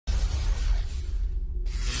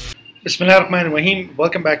Bismillahirrahmanirrahim.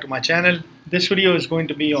 Welcome back to my channel. This video is going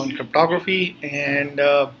to be on cryptography and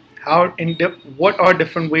what are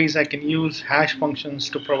different ways I can use hash functions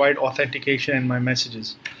to provide authentication in my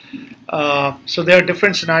messages. So there are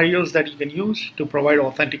different scenarios that you can use to provide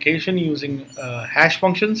authentication using hash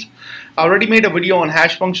functions. I already made a video on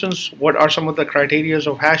hash functions. What are some of the criteria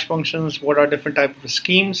of hash functions? What are different types of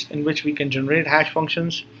schemes in which we can generate hash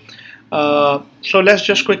functions? So let's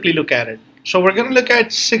just quickly look at it. So we're going to look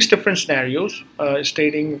at 6 different scenarios,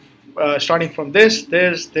 starting from this,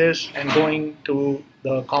 and going to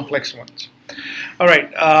the complex ones. All right.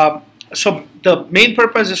 So the main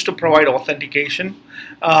purpose is to provide authentication.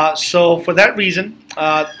 So for that reason,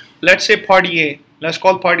 let's say party A, let's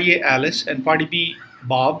call party A Alice and party B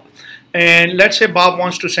Bob. And let's say Bob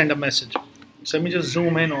wants to send a message. So let me just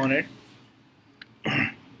zoom in on it.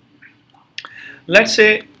 Let's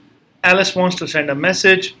say Alice wants to send a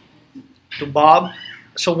message to Bob.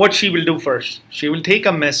 So what she will do first, she will take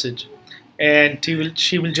a message and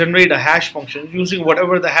she will generate a hash function using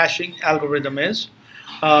whatever the hashing algorithm is.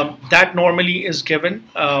 That normally is given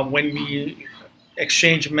when we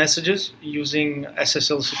exchange messages using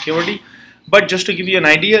SSL security. But just to give you an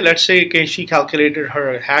idea, let's say she calculated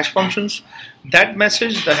her hash functions. That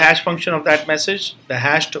message, the hash function of that message, the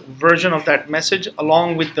hashed version of that message,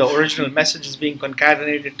 along with the original message is being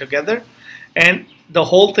concatenated together. And the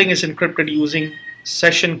whole thing is encrypted using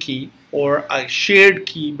session key or a shared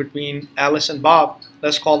key between Alice and Bob.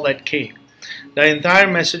 Let's call that K. The entire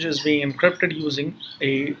message is being encrypted using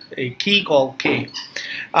a key called K.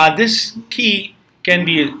 This key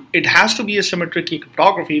it has to be a symmetric key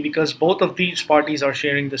cryptography because both of these parties are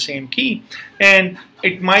sharing the same key, and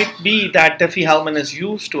it might be that Diffie-Hellman is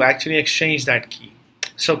used to actually exchange that key.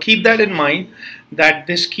 So keep that in mind, that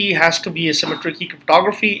this key has to be a symmetric key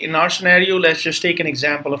cryptography. In our scenario, let's just take an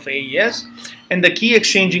example of AES, and the key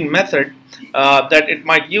exchanging method that it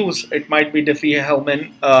might use, it might be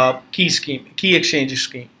Diffie-Hellman key exchange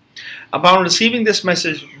scheme. Upon receiving this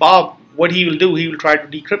message, Bob, what he will do, he will try to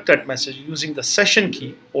decrypt that message using the session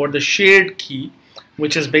key or the shared key,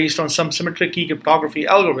 which is based on some symmetric key cryptography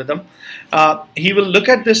algorithm. He will look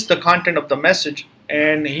at the content of the message,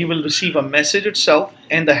 and he will receive a message itself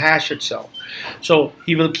and the hash itself. So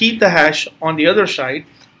he will keep the hash on the other side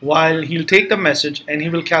while he'll take the message and he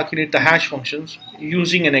will calculate the hash functions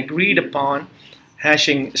using an agreed upon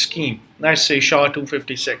hashing scheme. Let's say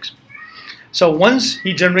SHA-256. So once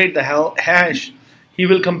he generates the hash, he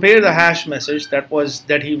will compare the hash message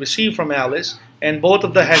that he received from Alice, and both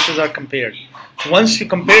of the hashes are compared. Once you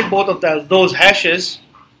compare both of those hashes,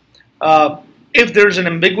 if there's an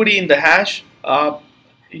ambiguity in the hash,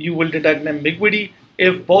 you will detect an ambiguity.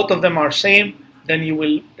 If both of them are same, then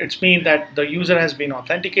it's mean that the user has been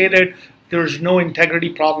authenticated. There is no integrity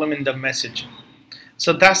problem in the message.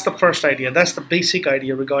 So that's the first idea. That's the basic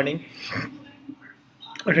idea regarding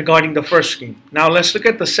the first scheme. Now let's look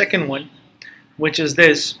at the second one, which is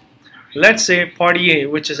this. Let's say party A,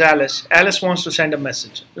 which is Alice. Alice wants to send a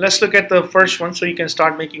message. Let's look at the first one so you can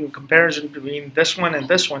start making a comparison between this one and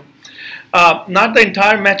this one. Not the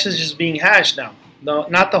entire message is being hashed now.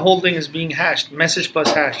 Not the whole thing is being hashed, message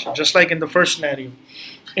plus hash, just like in the first scenario.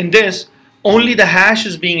 In this, only the hash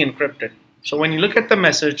is being encrypted. So when you look at the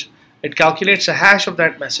message, it calculates the hash of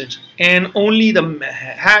that message, and only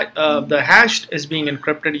the hash is being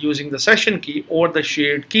encrypted using the session key or the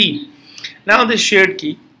shared key. Now this shared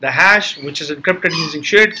key, the hash, which is encrypted using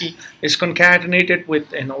shared key, is concatenated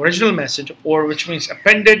with an original message, or which means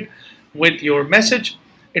appended with your message.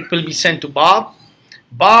 It will be sent to Bob.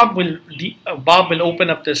 Bob will open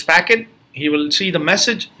up this packet. He will see the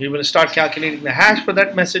message. He will start calculating the hash for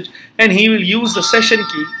that message, and he will use the session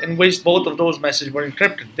key in which both of those messages were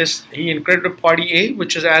encrypted. He encrypted party A,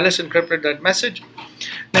 which is Alice, encrypted that message.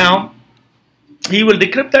 Now he will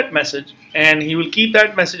decrypt that message, and he will keep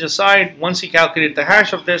that message aside. Once he calculates the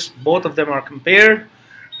hash of this, both of them are compared,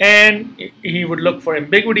 and he would look for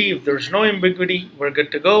ambiguity. If there's no ambiguity, we're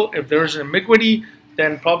good to go. If there's an ambiguity,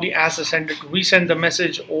 then probably ask the sender to resend the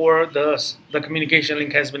message, or the communication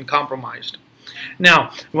link has been compromised.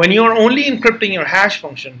 Now, when you're only encrypting your hash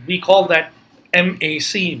function, we call that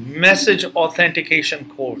MAC, Message Authentication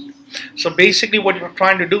Code. So basically what you're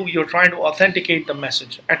trying to do, you're trying to authenticate the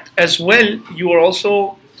message. As well, you are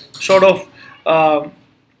also sort of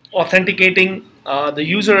authenticating the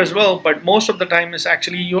user as well, but most of the time is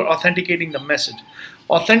actually you're authenticating the message.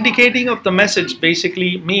 Authenticating of the message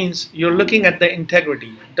basically means you're looking at the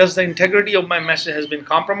integrity. Does the integrity of my message has been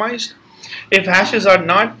compromised? If hashes are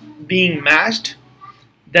not being matched,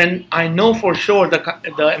 then I know for sure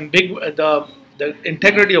the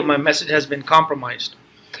integrity of my message has been compromised.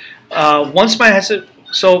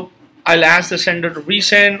 So I'll ask the sender to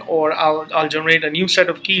resend, or I'll generate a new set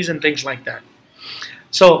of keys and things like that.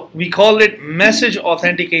 So we call it message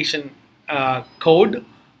authentication code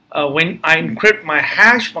when I encrypt my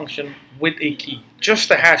hash function with a key. Just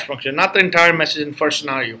the hash function, not the entire message in first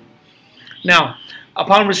scenario. Now,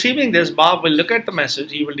 upon receiving this, Bob will look at the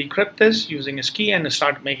message. He will decrypt this using his key and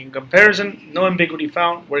start making comparison. No ambiguity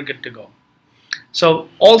found. We're good to go. So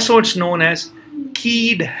also it's known as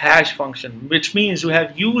keyed hash function, which means you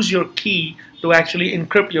have used your key to actually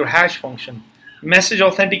encrypt your hash function. Message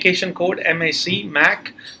authentication code,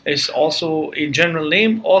 MAC, is also a general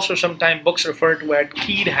name. Also sometimes books refer to as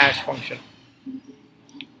keyed hash function.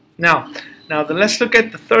 Now let's look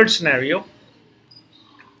at the third scenario,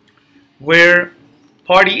 where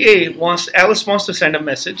party A Alice wants to send a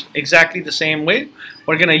message exactly the same way.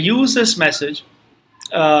 We're going to use this message.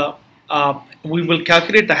 We will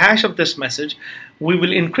calculate the hash of this message. We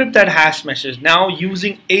will encrypt that hash message now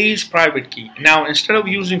using A's private key. Now, instead of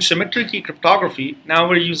using symmetric key cryptography, now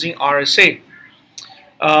we're using RSA.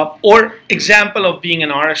 Or example of being an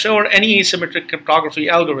RSA or any asymmetric cryptography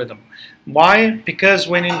algorithm. Why? Because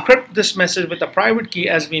when encrypt this message with a private key,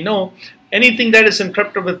 as we know, anything that is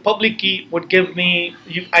encrypted with public key would give me,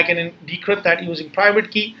 I can decrypt that using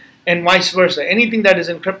private key, and vice versa. Anything that is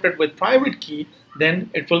encrypted with private key,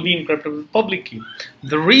 then it will be encrypted with public key.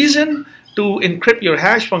 The reason to encrypt your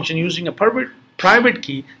hash function using a private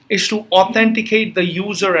key is to authenticate the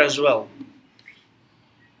user as well,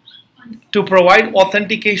 to provide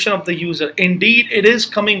authentication of the user. Indeed, it is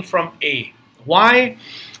coming from A. Why?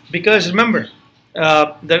 Because remember,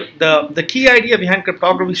 the key idea behind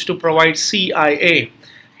cryptography is to provide CIA: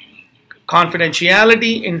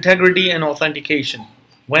 confidentiality, integrity, and authentication.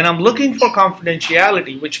 When I'm looking for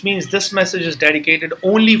confidentiality, which means this message is dedicated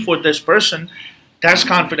only for this person, that's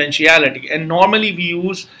confidentiality. And normally we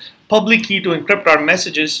use public key to encrypt our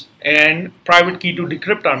messages and private key to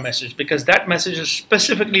decrypt our message, because that message is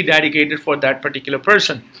specifically dedicated for that particular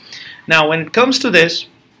person. Now, when it comes to this,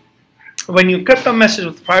 when you encrypt a message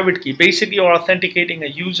with private key, basically you're authenticating a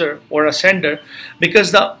user or a sender,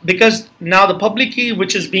 because now the public key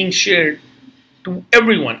which is being shared to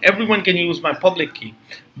everyone can use my public key.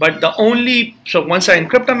 But so once I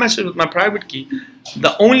encrypt a message with my private key,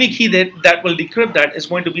 the only key that will decrypt that is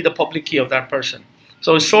going to be the public key of that person.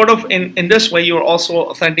 So it's sort of in this way you're also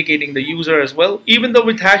authenticating the user as well. Even though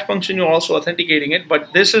with hash function you're also authenticating it,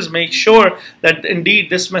 but this is make sure that indeed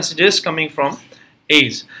this message is coming from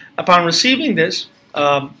A's. Upon receiving this,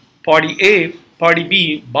 party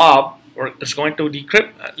B, Bob, is going to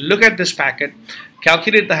decrypt, look at this packet,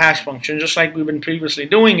 calculate the hash function just like we've been previously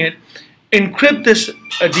doing it,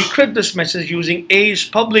 decrypt this message using A's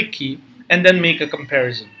public key, and then make a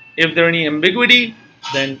comparison. If there any ambiguity,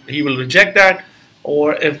 then he will reject that,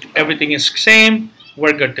 or if everything is same,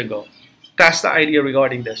 we're good to go. That's the idea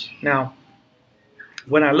regarding this. Now,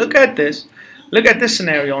 when I look at this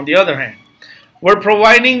scenario on the other hand, we're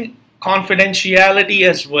providing confidentiality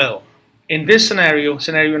as well. In this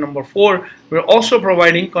scenario number 4, we're also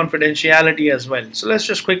providing confidentiality as well. So let's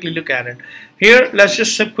just quickly look at it. Here, let's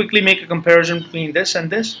just quickly make a comparison between this and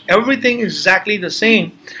this. Everything is exactly the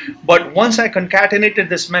same, but once I concatenated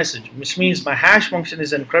this message, which means my hash function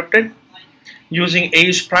is encrypted using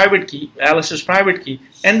A's private key, Alice's private key,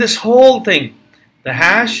 and this whole thing, the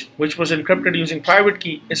hash, which was encrypted using private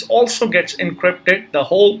key, also gets encrypted. The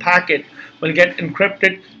whole packet will get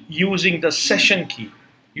encrypted using the session key.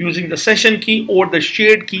 Using the session key or the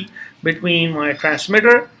shared key between my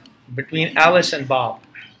transmitter, between Alice and Bob.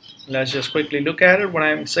 Let's just quickly look at it, what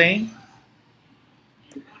I'm saying.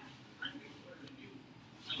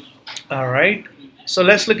 Alright, so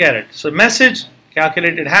let's look at it. So message,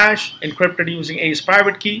 calculated hash, encrypted using A's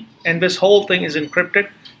private key, and this whole thing is encrypted.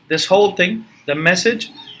 This whole thing, the message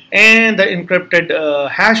and the encrypted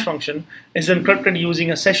hash function is encrypted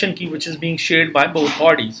using a session key which is being shared by both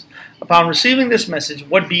parties. Upon receiving this message,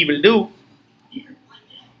 what B will do,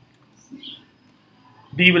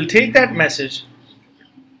 B will take that message,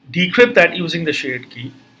 decrypt that using the shared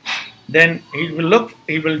key, then he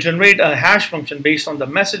will generate a hash function based on the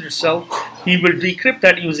message itself. He will decrypt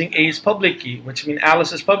that using A's public key, which means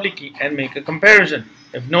Alice's public key, and make a comparison.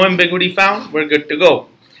 If no ambiguity found, we're good to go.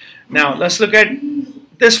 Now let's look at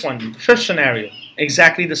this one, the fifth scenario.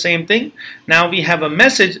 Exactly the same thing. Now we have a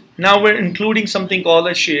message. Now we're including something called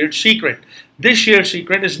a shared secret. This shared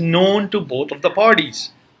secret is known to both of the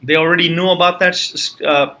parties. They already know about that.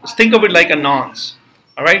 Think of it like a nonce.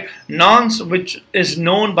 All right, nonce which is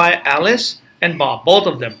known by Alice and Bob, both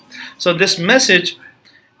of them. So this message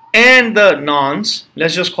and the nonce,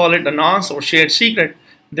 let's just call it a nonce or shared secret,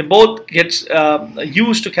 they both get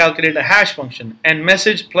used to calculate a hash function, and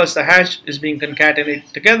message plus the hash is being concatenated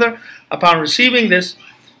together. Upon receiving this,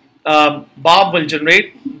 Bob will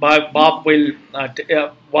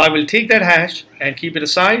take that hash and keep it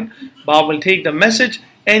aside. Bob will take the message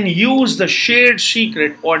and use the shared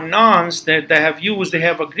secret or nonce that they have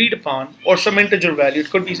agreed upon, or some integer value.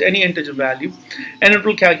 It could be any integer value, and it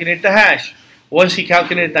will calculate the hash. Once he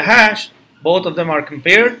calculates the hash, both of them are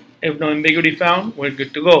compared. If no ambiguity found, we're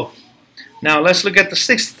good to go. Now let's look at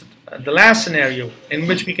the last scenario in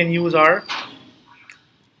which we can use our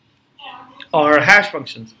hash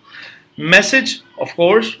functions. Message, of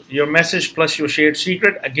course, your message plus your shared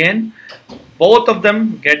secret. Again, both of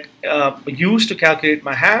them get used to calculate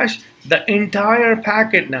my hash. The entire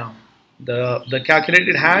packet now, the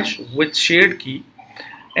calculated hash with shared key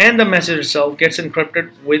and the message itself gets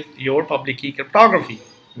encrypted with your public key cryptography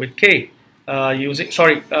with K.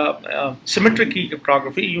 Symmetric key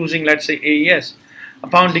cryptography using, let's say, AES.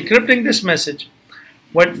 Upon decrypting this message,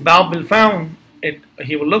 what Bob will found,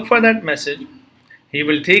 he will look for that message, he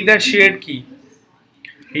will take that shared key,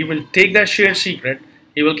 he will take that shared secret,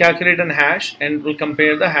 he will calculate a hash and will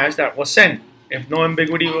compare the hash that was sent. If no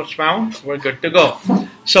ambiguity was found, we're good to go.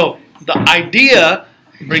 So the idea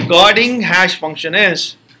regarding hash function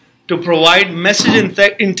is to provide message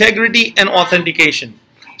integrity and authentication.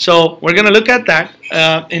 So we're going to look at that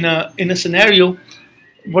in a scenario.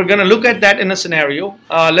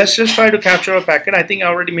 Let's just try to capture a packet. I think I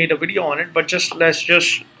already made a video on it, but let's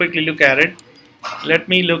just quickly look at it. Let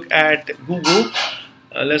me look at Google.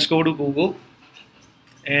 Let's go to Google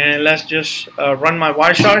and let's just run my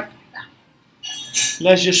Wireshark.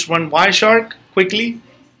 Let's just run Wireshark quickly.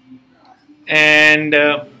 And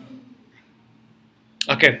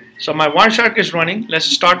okay, so my Wireshark is running. Let's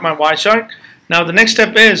start my Wireshark. Now the next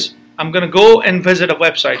step is I'm going to go and visit a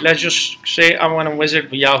website. Let's just say I want to visit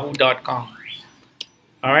yahoo.com.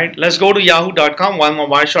 Alright, let's go to yahoo.com while my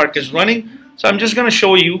Wireshark is running. So I'm just going to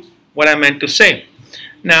show you what I meant to say.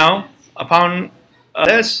 Now, upon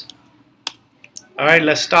this, alright,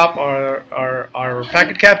 let's stop our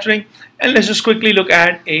packet capturing and let's just quickly look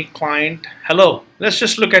at a client hello. Let's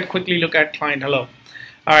just quickly look at client hello.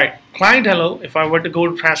 Alright, client hello, if I were to go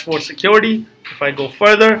to transport security, if I go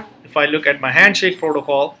further, if I look at my handshake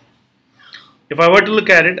protocol, if I were to look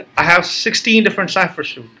at it, I have 16 different cipher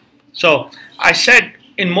suite. So I said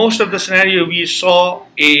in most of the scenario we saw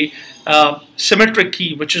a symmetric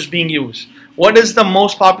key which is being used. What is the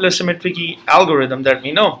most popular symmetric key algorithm that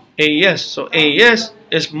we know? AES. So AES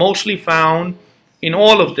is mostly found in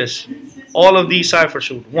all of these cipher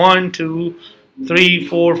suite. 1, 2, 3,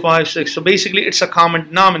 4, 5, 6. So basically it's a common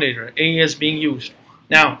denominator, AES being used.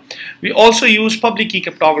 Now, we also use public key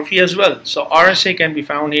cryptography as well. So RSA can be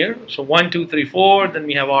found here. So 1, 2, 3, 4. Then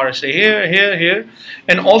we have RSA here, here, here.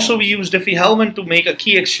 And also we use Diffie-Hellman to make a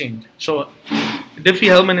key exchange. So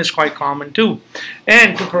Diffie-Hellman is quite common too.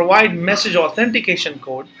 And to provide message authentication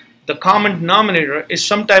code, the common denominator is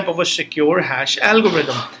some type of a secure hash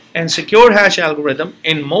algorithm. And secure hash algorithm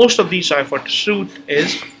in most of these cipher suite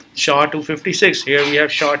is SHA-256. Here we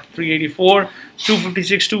have SHA-384,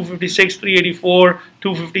 256, 256, 384,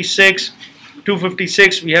 256,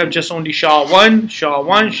 256. We have just only SHA-1,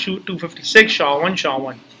 SHA-1, 256, SHA-1,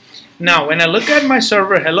 SHA-1. Now, when I look at my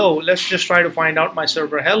server hello, let's just try to find out my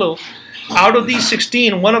server hello. Out of these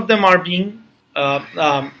 16, one of them are being,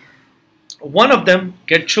 one of them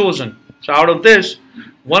get chosen. So out of this,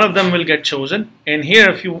 one of them will get chosen. And here,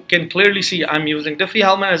 if you can clearly see, I'm using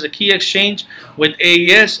Diffie-Hellman as a key exchange with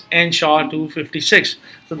AES and SHA-256.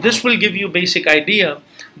 So this will give you a basic idea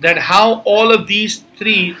that how all of these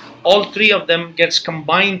all three of them gets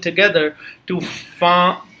combined together to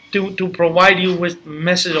provide you with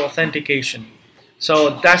message authentication.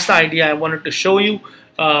 So that's the idea I wanted to show you.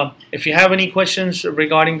 If you have any questions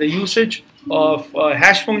regarding the usage of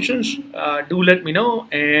hash functions, do let me know,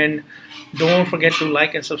 and don't forget to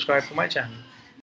like and subscribe to my channel.